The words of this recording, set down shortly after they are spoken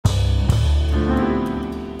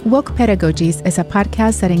Woke Pedagogies is a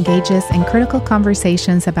podcast that engages in critical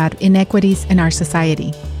conversations about inequities in our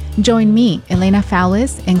society. Join me, Elena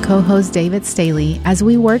Fowlis, and co-host David Staley as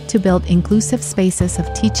we work to build inclusive spaces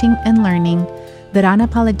of teaching and learning that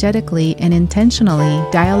unapologetically and intentionally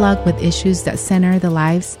dialogue with issues that center the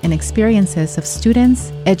lives and experiences of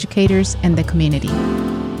students, educators, and the community.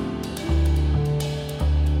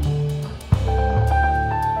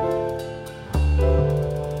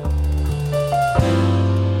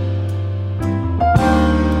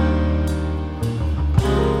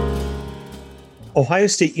 Ohio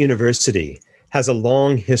State University has a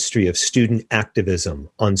long history of student activism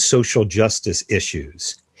on social justice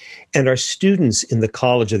issues, and our students in the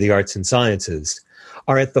College of the Arts and Sciences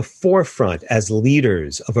are at the forefront as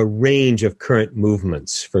leaders of a range of current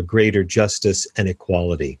movements for greater justice and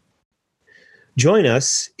equality. Join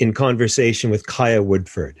us in conversation with Kaya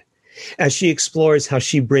Woodford as she explores how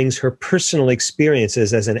she brings her personal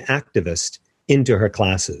experiences as an activist into her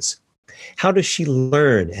classes. How does she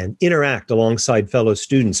learn and interact alongside fellow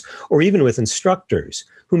students, or even with instructors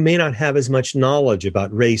who may not have as much knowledge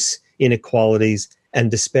about race, inequalities,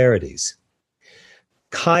 and disparities?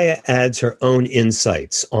 Kaya adds her own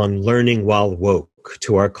insights on learning while woke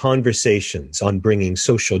to our conversations on bringing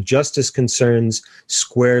social justice concerns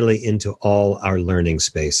squarely into all our learning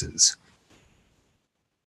spaces.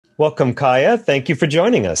 Welcome, Kaya. Thank you for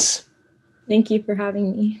joining us. Thank you for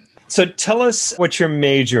having me. So tell us what you're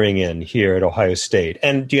majoring in here at Ohio State.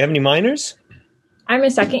 And do you have any minors? I'm a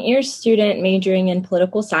second-year student majoring in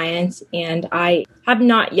political science, and I have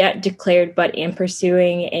not yet declared but am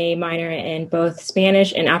pursuing a minor in both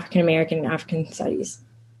Spanish and African American and African studies.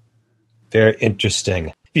 Very interesting.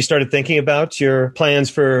 Have you started thinking about your plans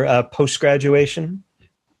for post-graduation?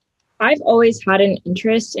 I've always had an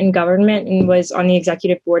interest in government and was on the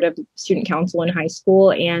executive board of student council in high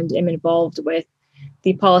school and am involved with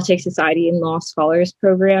the Politics, Society, and Law Scholars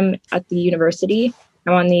Program at the university.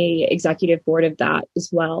 I'm on the executive board of that as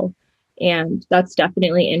well. And that's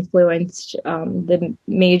definitely influenced the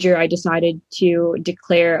major I decided to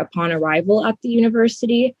declare upon arrival at the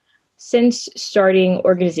university. Since starting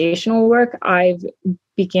organizational work, I've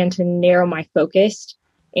began to narrow my focus.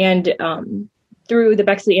 And through the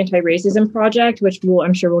Bexley Anti-Racism Project, which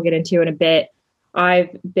I'm sure we'll get into in a bit, I've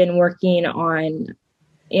been working on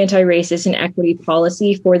anti-racist and equity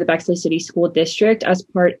policy for the Bexley City School District as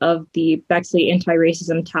part of the Bexley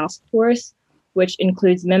Anti-Racism Task Force, which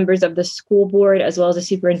includes members of the school board as well as the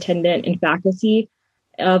superintendent and faculty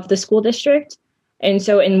of the school district. And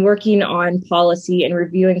so in working on policy and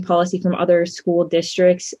reviewing policy from other school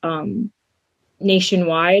districts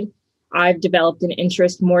nationwide, I've developed an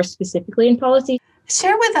interest more specifically in policy.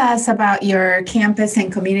 Share with us about your campus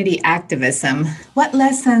and community activism. What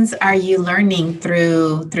lessons are you learning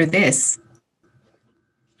through this?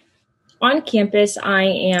 On campus, I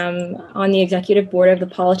am on the executive board of the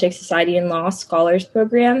Politics, Society, and Law Scholars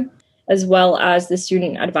Program, as well as the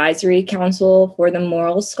Student Advisory Council for the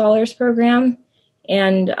Morals Scholars Program.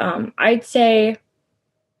 And I'd say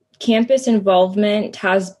campus involvement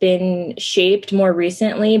has been shaped more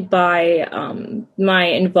recently by my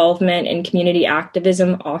involvement in community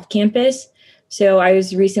activism off campus. So I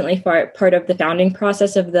was recently part of the founding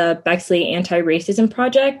process of the Bexley Anti-Racism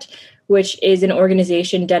Project, which is an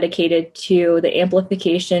organization dedicated to the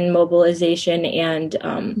amplification, mobilization,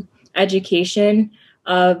 and education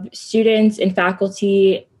of students and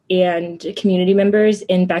faculty and community members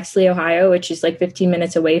in Bexley, Ohio, which is like 15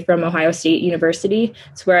 minutes away from Ohio State University.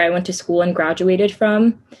 It's where I went to school and graduated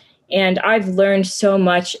from. And I've learned so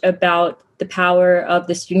much about the power of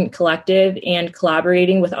the student collective and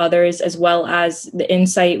collaborating with others, as well as the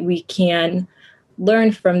insight we can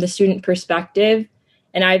learn from the student perspective.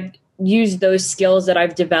 And I've used those skills that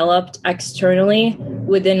I've developed externally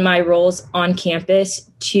within my roles on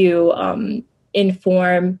campus to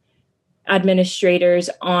inform administrators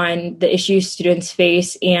on the issues students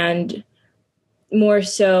face, and more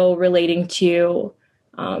so relating to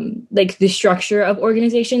like the structure of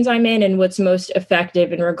organizations I'm in and what's most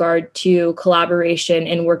effective in regard to collaboration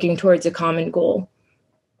and working towards a common goal.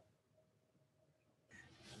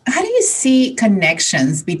 How do you see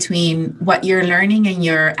connections between what you're learning in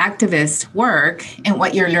your activist work and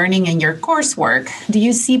what you're learning in your coursework? Do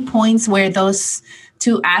you see points where those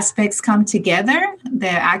two aspects come together, the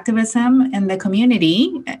activism and the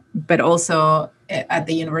community, but also at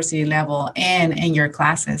the university level and in your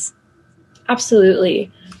classes?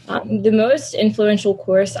 Absolutely. The most influential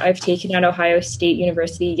course I've taken at Ohio State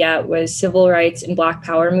University yet was Civil Rights and Black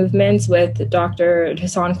Power Movements with Dr.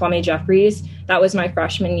 Hassan Kwame Jeffries. That was my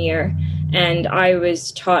freshman year. And I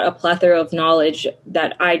was taught a plethora of knowledge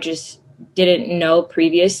that I just didn't know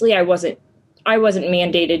previously, I wasn't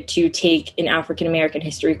mandated to take an African American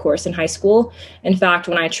history course in high school. In fact,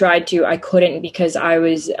 when I tried to, I couldn't because I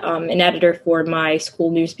was an editor for my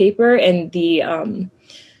school newspaper, and the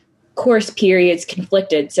course periods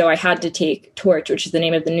conflicted. So I had to take Torch, which is the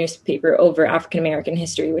name of the newspaper, over African American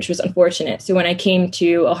history, which was unfortunate. So when I came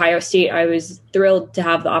to Ohio State, I was thrilled to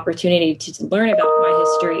have the opportunity to learn about my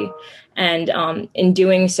history. And in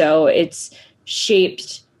doing so, it's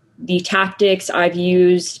shaped the tactics I've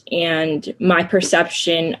used and my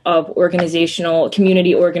perception of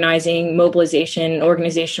community organizing, mobilization,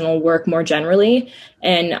 organizational work more generally.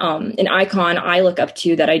 And an icon I look up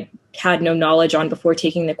to that I had no knowledge on before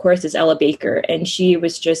taking the course is Ella Baker. And she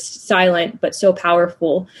was just silent, but so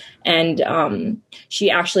powerful. And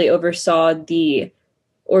she actually oversaw the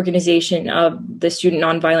organization of the Student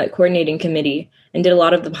Nonviolent Coordinating Committee and did a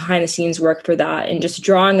lot of the behind the scenes work for that. And just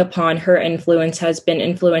drawing upon her influence has been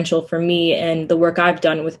influential for me and the work I've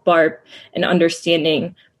done with BARP and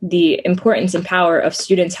understanding the importance and power of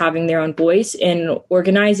students having their own voice in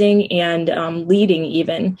organizing and leading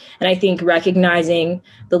even. And I think recognizing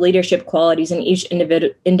the leadership qualities in each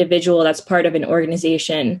individual that's part of an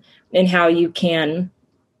organization and how you can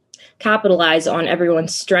capitalize on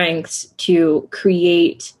everyone's strengths to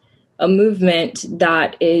create a movement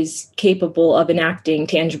that is capable of enacting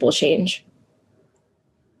tangible change.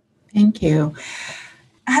 Thank you.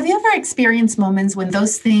 Have you ever experienced moments when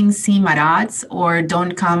those things seem at odds or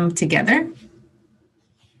don't come together?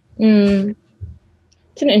 It's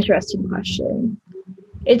an interesting question.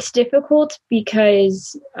 It's difficult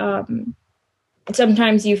because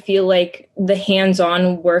sometimes you feel like the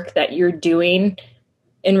hands-on work that you're doing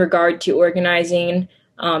in regard to organizing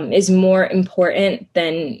is more important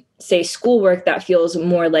than, say, schoolwork that feels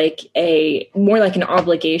more like an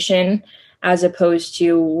obligation, as opposed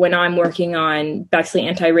to when I'm working on Bexley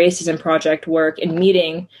Anti-Racism Project work and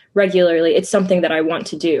meeting regularly, it's something that I want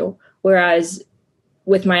to do. Whereas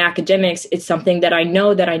with my academics, it's something that I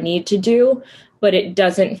know that I need to do, but it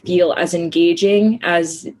doesn't feel as engaging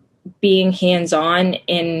as being hands-on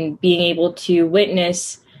and being able to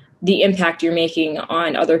witness the impact you're making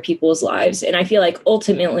on other people's lives. And I feel like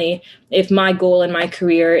ultimately, if my goal in my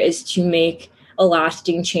career is to make a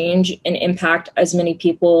lasting change and impact as many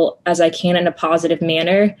people as I can in a positive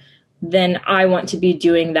manner, then I want to be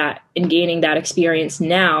doing that and gaining that experience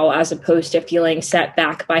now, as opposed to feeling set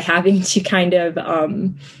back by having to kind of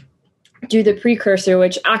do the precursor,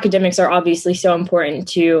 which academics are obviously so important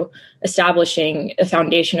to establishing a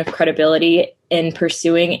foundation of credibility in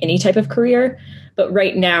pursuing any type of career. But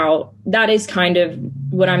right now, that is kind of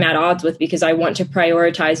what I'm at odds with, because I want to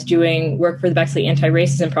prioritize doing work for the Bexley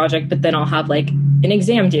Anti-Racism Project, but then I'll have like an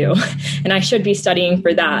exam due and I should be studying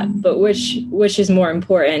for that. But which is more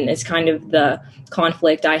important is kind of the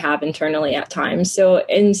conflict I have internally at times. So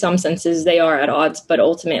in some senses, they are at odds, but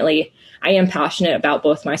ultimately I am passionate about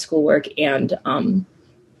both my schoolwork and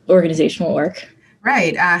organizational work.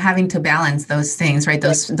 Right. Having to balance those things, right?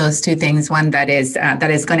 Those two things, one that is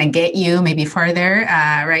going to get you maybe further,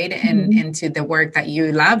 right. And into the work that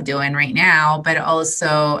you love doing right now, but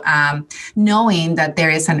also knowing that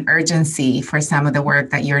there is an urgency for some of the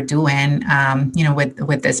work that you're doing,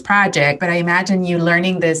 with this project. But I imagine you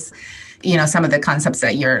learning this, some of the concepts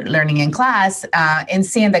that you're learning in class, and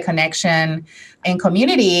seeing the connection in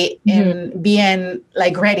community and being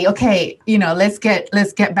like ready, okay, let's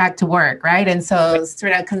get back to work, right? And so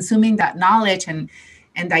sort of consuming that knowledge and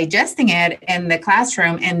digesting it in the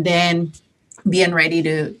classroom, and then being ready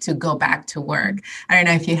to go back to work. I don't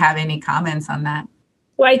know if you have any comments on that.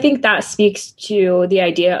 Well, I think that speaks to the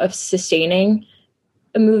idea of sustaining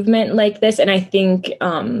a movement like this. And I think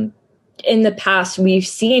in the past, we've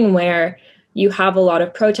seen where you have a lot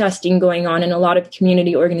of protesting going on and a lot of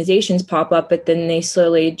community organizations pop up, but then they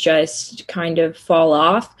slowly just kind of fall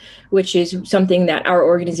off, which is something that our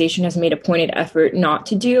organization has made a pointed effort not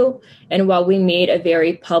to do. And while we made a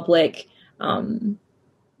very public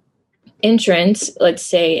entrance, let's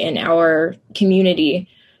say, in our community,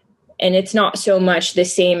 and it's not so much the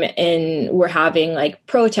same in we're having like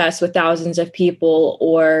protests with thousands of people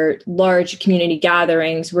or large community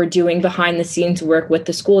gatherings. We're doing behind the scenes work with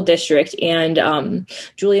the school district. And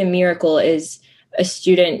Julia Miracle is a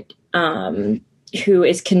student who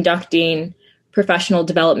is conducting professional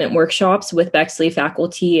development workshops with Bexley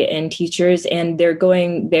faculty and teachers, and they're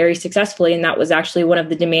going very successfully. And that was actually one of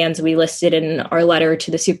the demands we listed in our letter to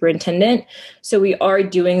the superintendent. So we are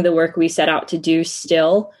doing the work we set out to do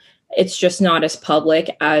still. It's just not as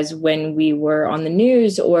public as when we were on the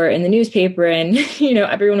news or in the newspaper and,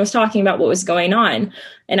 everyone was talking about what was going on.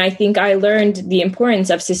 And I think I learned the importance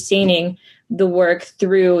of sustaining the work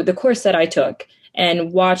through the course that I took,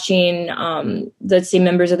 and watching, let's say,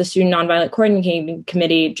 members of the Student Nonviolent Coordinating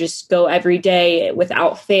Committee just go every day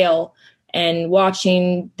without fail, and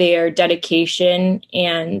watching their dedication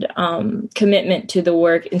and commitment to the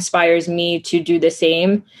work inspires me to do the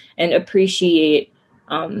same and appreciate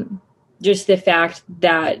just the fact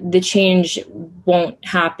that the change won't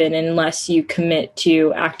happen unless you commit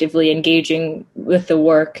to actively engaging with the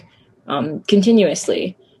work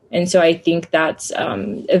continuously. And so I think that's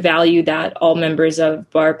a value that all members of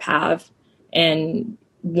BARP have, and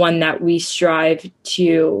one that we strive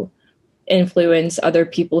to influence other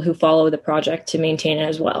people who follow the project to maintain it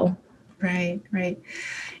as well. Right.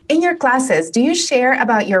 In your classes, do you share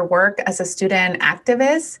about your work as a student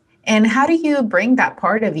activist? And how do you bring that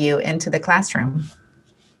part of you into the classroom?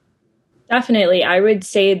 Definitely. I would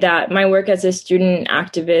say that my work as a student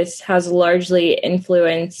activist has largely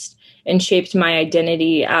influenced and shaped my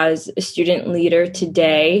identity as a student leader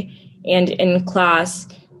today. And in class,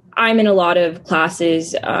 I'm in a lot of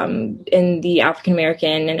classes in the African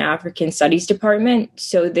American and African Studies department.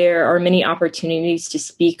 So there are many opportunities to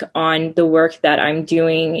speak on the work that I'm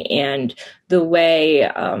doing and the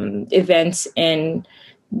way events in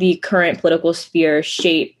the current political sphere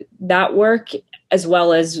shape that work, as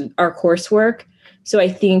well as our coursework. So I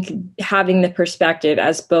think having the perspective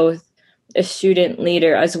as both a student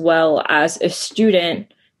leader as well as a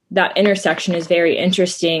student, that intersection is very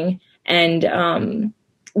interesting. And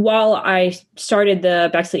while I started the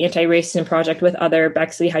Bexley Anti-Racism Project with other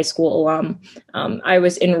Bexley High School alum, I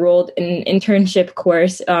was enrolled in an internship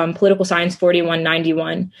course, Political Science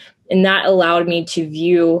 4191, and that allowed me to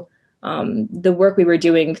view the work we were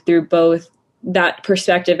doing through both that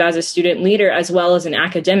perspective as a student leader as well as an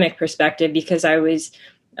academic perspective, because I was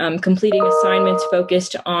completing assignments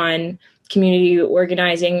focused on community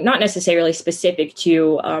organizing, not necessarily specific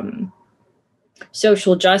to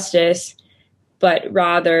social justice, but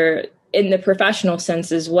rather in the professional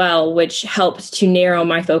sense as well, which helped to narrow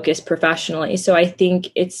my focus professionally. So I think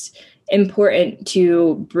it's important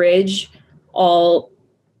to bridge all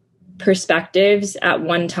perspectives at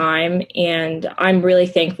one time. And I'm really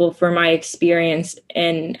thankful for my experience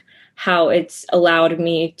and how it's allowed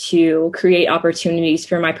me to create opportunities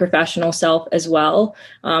for my professional self as well.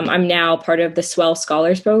 I'm now part of the Swell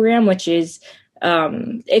Scholars Program, which is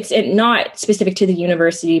it's not specific to the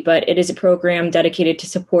university, but it is a program dedicated to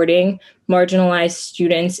supporting marginalized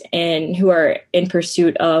students and who are in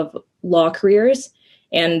pursuit of law careers.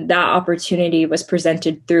 And that opportunity was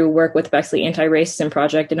presented through work with Bexley Anti-Racism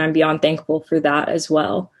Project, and I'm beyond thankful for that as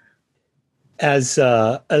well. As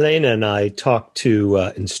Elena and I talk to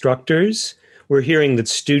instructors, we're hearing that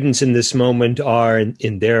students in this moment are,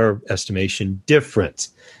 in their estimation, different.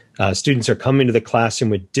 Students are coming to the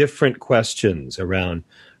classroom with different questions around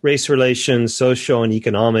race relations, social and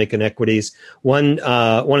economic inequities. One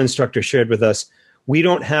instructor shared with us, we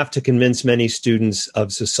don't have to convince many students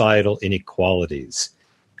of societal inequalities.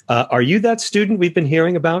 Are you that student we've been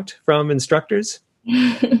hearing about from instructors?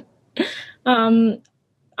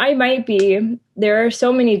 I might be. There are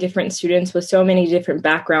so many different students with so many different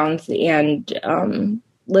backgrounds and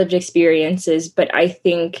lived experiences, but I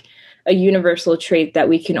think a universal trait that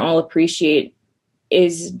we can all appreciate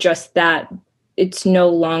is just that it's no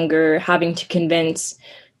longer having to convince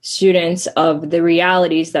students of the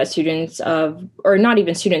realities that students of, or not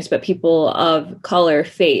even students, but people of color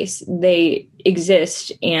face. They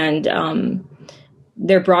exist, and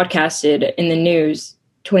they're broadcasted in the news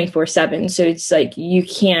 24/7. So it's like you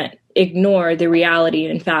can't ignore the reality.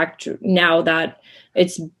 In fact, now that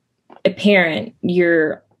it's apparent,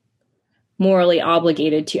 you're morally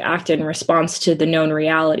obligated to act in response to the known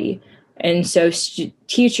reality. And so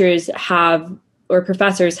teachers have, or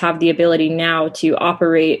professors have, the ability now to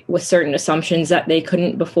operate with certain assumptions that they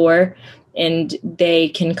couldn't before, and they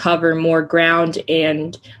can cover more ground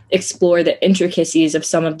and explore the intricacies of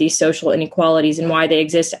some of these social inequalities and why they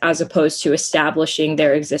exist, as opposed to establishing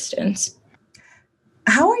their existence.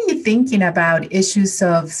 How are you thinking about issues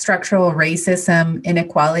of structural racism,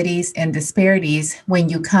 inequalities, and disparities when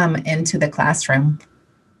you come into the classroom?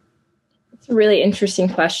 It's a really interesting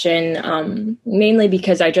question, mainly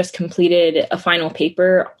because I just completed a final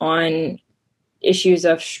paper on issues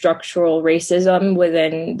of structural racism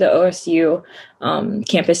within the OSU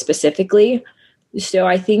campus specifically. So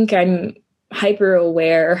I think I'm hyper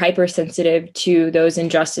aware or hypersensitive to those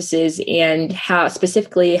injustices and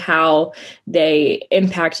specifically how they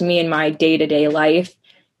impact me in my day-to-day life,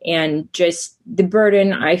 and just the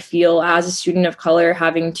burden I feel as a student of color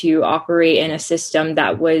having to operate in a system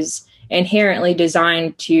that was inherently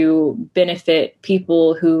designed to benefit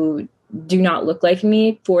people who do not look like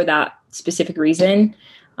me for that specific reason.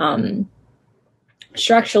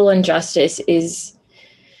 Structural injustice is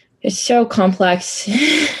so complex.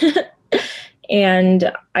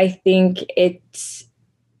 And I think it's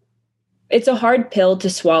a hard pill to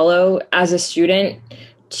swallow as a student,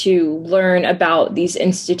 to learn about these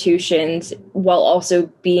institutions while also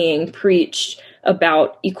being preached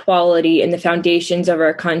about equality and the foundations of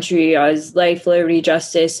our country as life, liberty,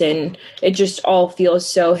 justice. And it just all feels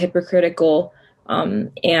so hypocritical.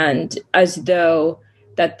 And as though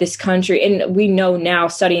that this country, and we know now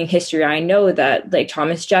studying history, I know that like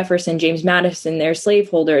Thomas Jefferson, James Madison, they're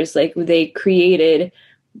slaveholders, like they created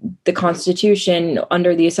the Constitution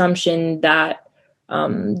under the assumption that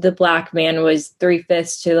the Black man was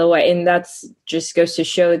 3/5 to the white. And that's just goes to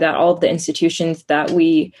show that all of the institutions that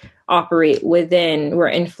we operate within were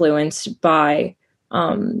influenced by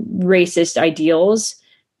racist ideals,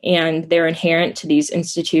 and they're inherent to these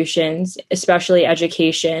institutions, especially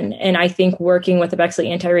education. And I think working with the Bexley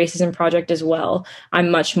Anti-Racism Project as well, I'm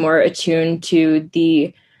much more attuned to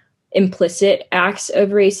the implicit acts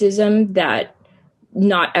of racism that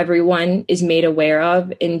not everyone is made aware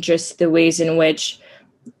of, and just the ways in which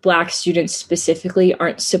Black students specifically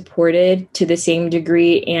aren't supported to the same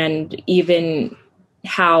degree, and even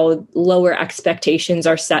how lower expectations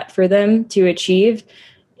are set for them to achieve,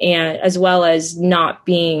 and as well as not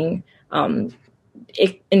being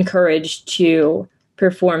encouraged to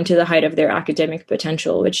perform to the height of their academic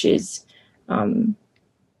potential, which is, I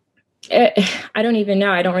don't even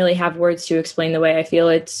know. I don't really have words to explain the way I feel.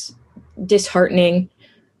 It's disheartening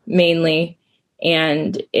mainly.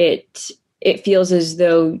 And it feels as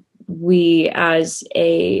though we as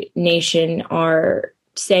a nation are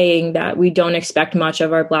saying that we don't expect much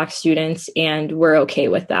of our Black students, and we're okay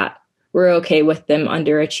with that. We're okay with them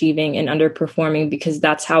underachieving and underperforming because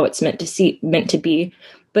that's how it's meant to be.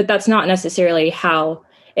 But that's not necessarily how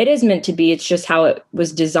it is meant to be. It's just how it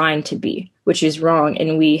was designed to be, which is wrong.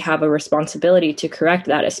 And we have a responsibility to correct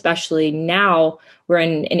that, especially now we're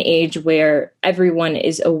in an age where everyone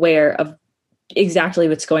is aware of exactly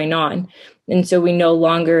what's going on. And so we no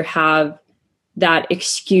longer have that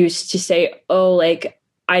excuse to say, oh, like,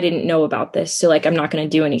 I didn't know about this, so like I'm not going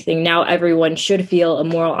to do anything. Now everyone should feel a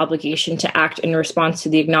moral obligation to act in response to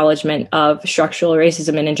the acknowledgement of structural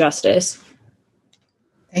racism and injustice.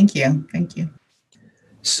 Thank you. Thank you.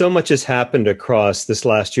 So much has happened across this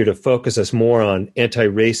last year to focus us more on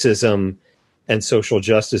anti-racism and social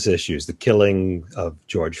justice issues, the killing of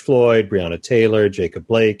George Floyd, Breonna Taylor, Jacob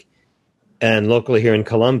Blake, and locally here in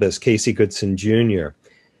Columbus, Casey Goodson Jr.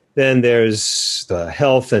 Then there's the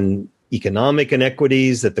health and economic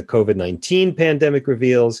inequities that the COVID-19 pandemic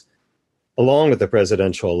reveals, along with the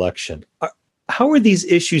presidential election. How are these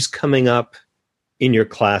issues coming up in your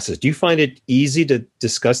classes? Do you find it easy to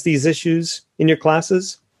discuss these issues in your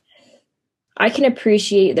classes? I can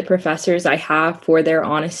appreciate the professors I have for their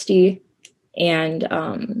honesty, and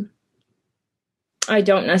I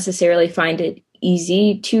don't necessarily find it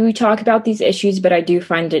easy to talk about these issues, but I do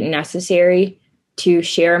find it necessary to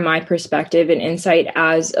share my perspective and insight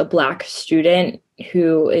as a Black student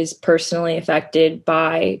who is personally affected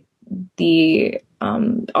by the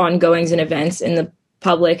ongoings and events in the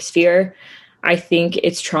public sphere. I think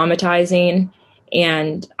it's traumatizing,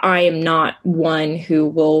 and I am not one who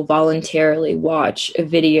will voluntarily watch a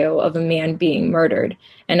video of a man being murdered.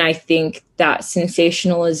 And I think that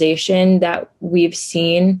sensationalization that we've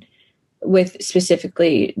seen with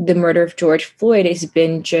specifically the murder of George Floyd has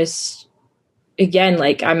been just, again,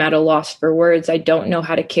 like I'm at a loss for words. I don't know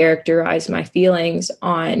how to characterize my feelings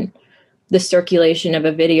on the circulation of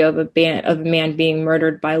a video of a man being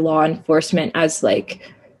murdered by law enforcement as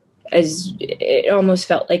it almost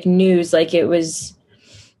felt like news, like it was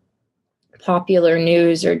popular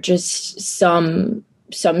news or just some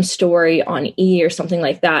story on E! Or something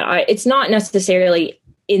like that. It's not necessarily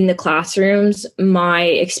in the classrooms. My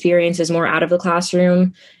experience is more out of the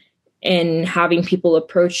classroom, and having people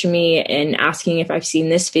approach me and asking if I've seen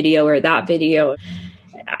this video or that video.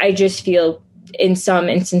 I just feel in some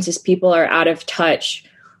instances people are out of touch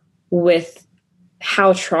with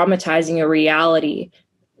how traumatizing a reality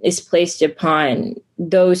is placed upon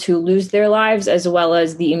those who lose their lives, as well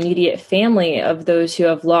as the immediate family of those who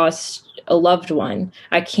have lost a loved one.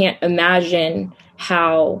 I can't imagine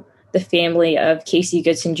how the family of Casey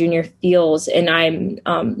Goodson Jr. feels. And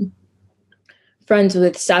I'm friends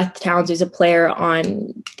with Seth Towns, who's a player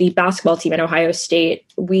on the basketball team at Ohio State.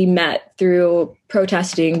 We met through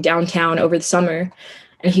protesting downtown over the summer,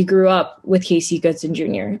 and he grew up with Casey Goodson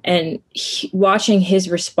Jr. And watching his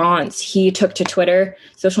response, he took to Twitter,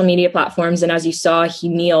 social media platforms, and as you saw, he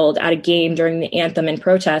kneeled at a game during the anthem in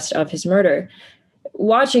protest of his murder.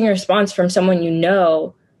 watching a response from someone you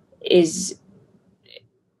know is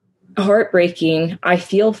heartbreaking. I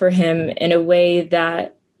feel for him in a way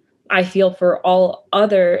that I feel for all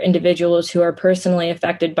other individuals who are personally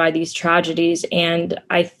affected by these tragedies. And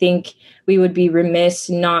I think we would be remiss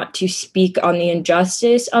not to speak on the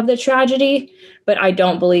injustice of the tragedy, but I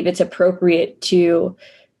don't believe it's appropriate to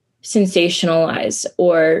sensationalize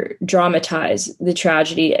or dramatize the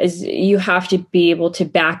tragedy. As you have to be able to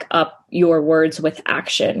back up your words with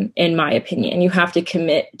action, in my opinion. You have to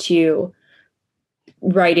commit to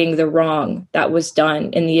righting the wrong that was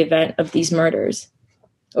done in the event of these murders,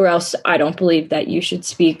 or else I don't believe that you should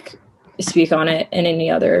speak on it in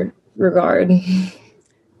any other regard.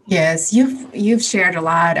 Yes, you've shared a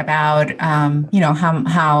lot about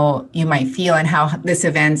how you might feel and how these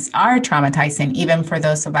events are traumatizing, even for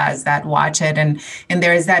those of us that watch it. And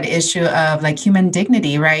there is that issue of like human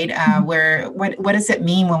dignity, right? Where what does it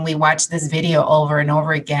mean when we watch this video over and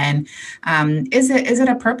over again? Is it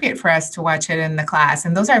appropriate for us to watch it in the class?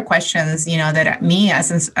 And those are questions, that me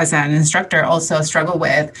as an instructor also struggle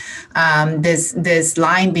with. This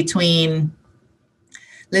line between,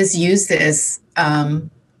 let's use this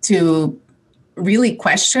to really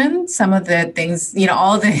question some of the things,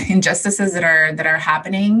 all the injustices that are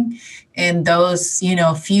happening in those,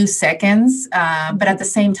 few seconds. But at the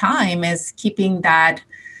same time is keeping that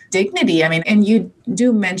dignity. I mean, and you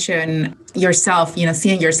do mention yourself,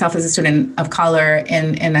 seeing yourself as a student of color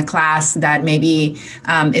in a class that maybe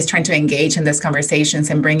is trying to engage in these conversations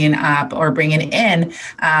and bringing in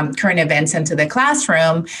current events into the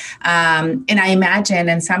classroom. And I imagine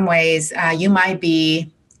in some ways you might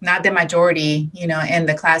be not the majority, in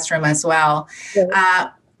the classroom as well. Yeah.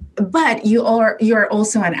 But you're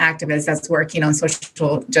also an activist that's working on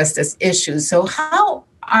social justice issues. So how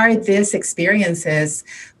are these experiences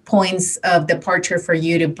points of departure for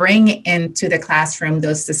you to bring into the classroom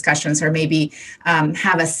those discussions, or maybe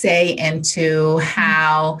have a say into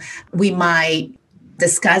how we might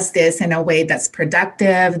discuss this in a way that's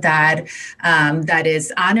productive, that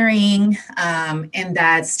is honoring, and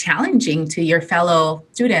that's challenging to your fellow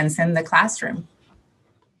students in the classroom?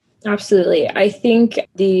 Absolutely. I think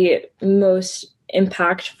the most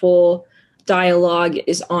impactful dialogue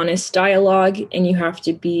is honest dialogue, and you have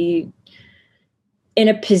to be in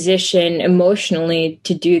a position emotionally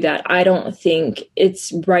to do that. I don't think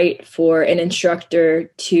it's right for an instructor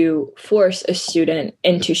to force a student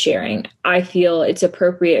into sharing. I feel it's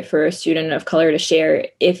appropriate for a student of color to share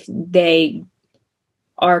if they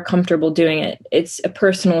are comfortable doing it. It's a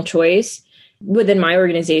personal choice. Within my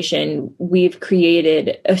organization, we've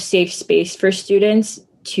created a safe space for students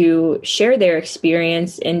to share their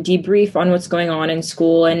experience and debrief on what's going on in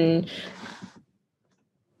school and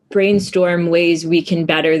brainstorm ways we can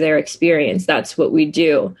better their experience. That's what we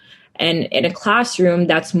do. And in a classroom,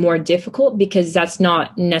 that's more difficult because that's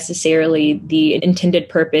not necessarily the intended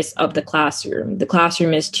purpose of the classroom. The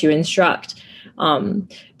classroom is to instruct.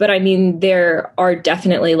 But I mean, there are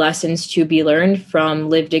definitely lessons to be learned from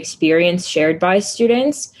lived experience shared by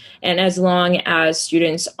students. And as long as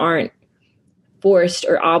students aren't forced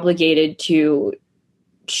or obligated to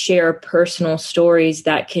share personal stories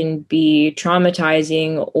that can be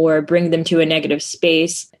traumatizing or bring them to a negative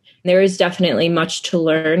space, there is definitely much to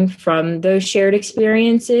learn from those shared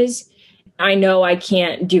experiences. I know I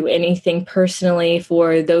can't do anything personally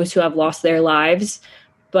for those who have lost their lives,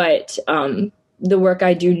 but the work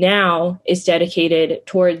I do now is dedicated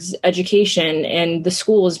towards education and the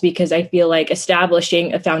schools, because I feel like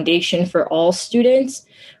establishing a foundation for all students,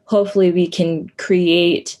 hopefully we can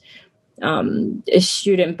create a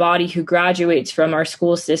student body who graduates from our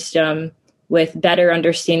school system with better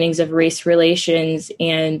understandings of race relations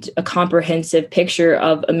and a comprehensive picture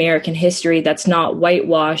of American history that's not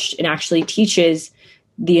whitewashed and actually teaches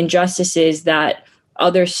the injustices that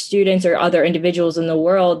other students or other individuals in the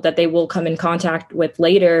world that they will come in contact with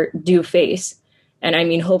later do face. And I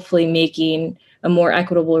mean, hopefully making a more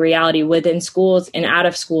equitable reality within schools and out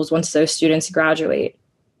of schools once those students graduate.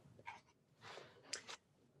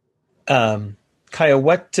 Kaya,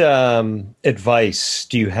 what advice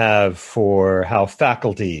do you have for how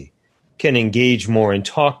faculty can engage more and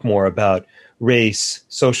talk more about race,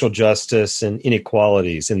 social justice, and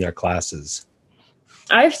inequalities in their classes?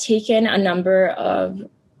 I've taken a number of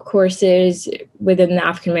courses within the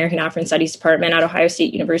African American African Studies Department at Ohio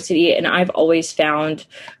State University, and I've always found,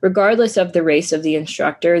 regardless of the race of the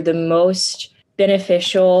instructor, the most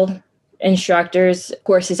beneficial instructors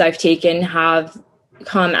courses I've taken have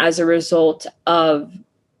come as a result of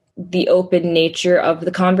the open nature of the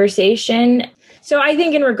conversation. So I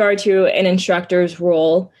think in regard to an instructor's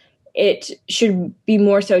role, it should be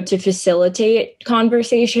more so to facilitate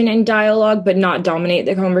conversation and dialogue, but not dominate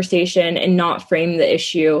the conversation and not frame the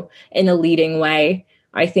issue in a leading way.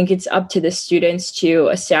 I think it's up to the students to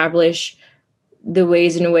establish the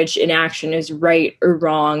ways in which an action is right or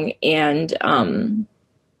wrong, and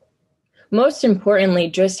most importantly,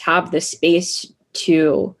 just have the space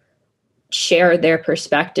to share their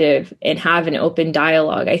perspective and have an open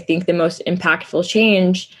dialogue. I think the most impactful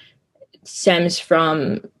change stems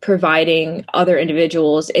from providing other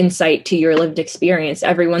individuals insight to your lived experience.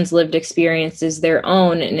 Everyone's lived experience is their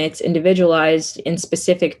own, and it's individualized and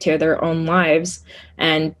specific to their own lives.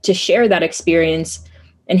 And to share that experience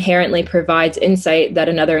inherently provides insight that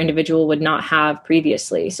another individual would not have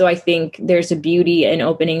previously. So I think there's a beauty in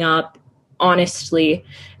opening up honestly.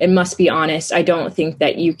 It must be honest. I don't think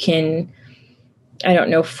that you can,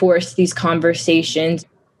 force these conversations.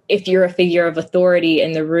 If you're a figure of authority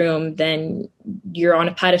in the room, then you're on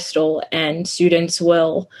a pedestal, and students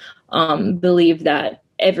will believe that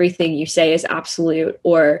everything you say is absolute,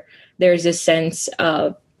 or there's a sense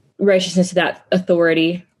of righteousness to that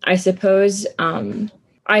authority, I suppose.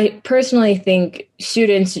 I personally think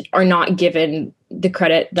students are not given the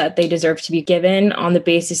credit that they deserve to be given on the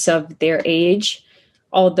basis of their age,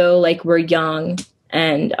 although we're young.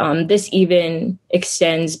 And this even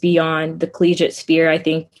extends beyond the collegiate sphere. I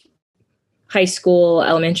think high school,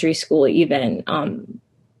 elementary school, even,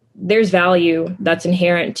 there's value that's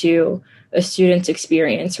inherent to a student's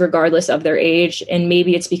experience, regardless of their age. And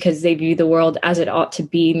maybe it's because they view the world as it ought to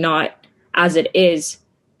be, not as it is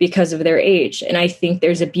because of their age. And I think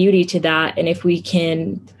there's a beauty to that. And if we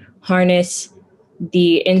can harness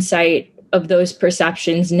the insight of those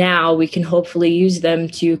perceptions now, we can hopefully use them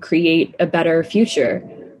to create a better future.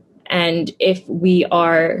 And if we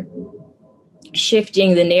are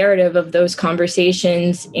shifting the narrative of those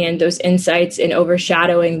conversations and those insights and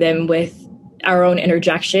overshadowing them with our own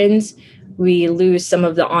interjections, we lose some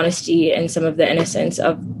of the honesty and some of the innocence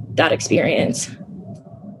of that experience.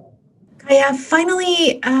 Kaya,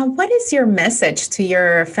 finally, what is your message to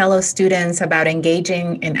your fellow students about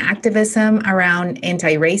engaging in activism around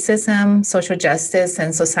anti-racism, social justice,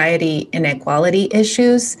 and society inequality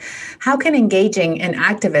issues? How can engaging in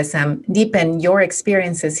activism deepen your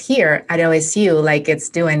experiences here at OSU like it's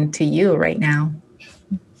doing to you right now?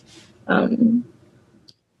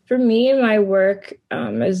 For me, my work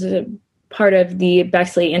as a part of the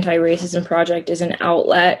Bexley Anti-Racism Project is an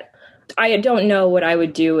outlet. I don't know what I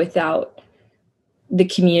would do without the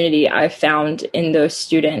community I've found in those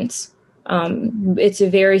students. It's a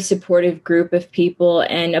very supportive group of people.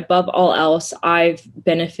 And above all else, I've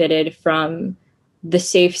benefited from the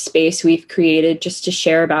safe space we've created just to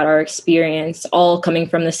share about our experience, all coming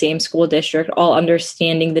from the same school district, all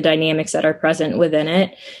understanding the dynamics that are present within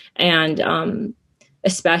it. And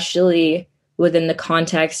especially within the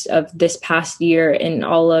context of this past year and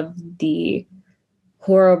all of the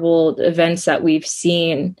horrible events that we've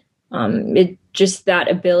seen, just that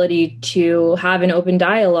ability to have an open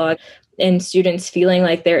dialogue and students feeling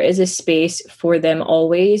like there is a space for them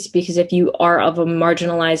always. Because if you are of a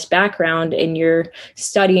marginalized background and you're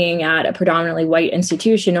studying at a predominantly white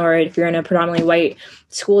institution, or if you're in a predominantly white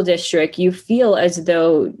school district, you feel as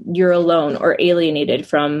though you're alone or alienated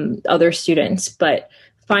from other students. But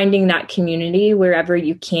finding that community wherever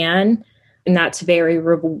you can, and that's very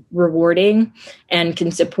rewarding and can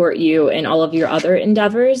support you in all of your other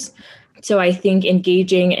endeavors. So I think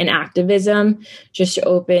engaging in activism just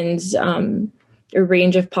opens a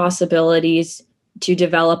range of possibilities to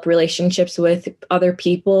develop relationships with other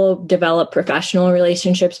people, develop professional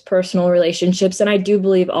relationships, personal relationships. And I do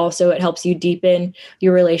believe also it helps you deepen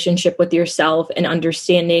your relationship with yourself and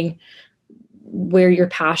understanding where your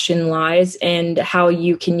passion lies and how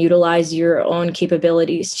you can utilize your own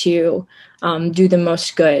capabilities to do the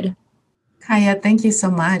most good. Kaya, thank you so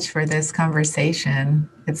much for this conversation.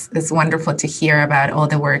 It's wonderful to hear about all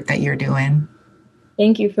the work that you're doing.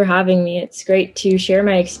 Thank you for having me. It's great to share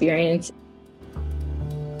my experience.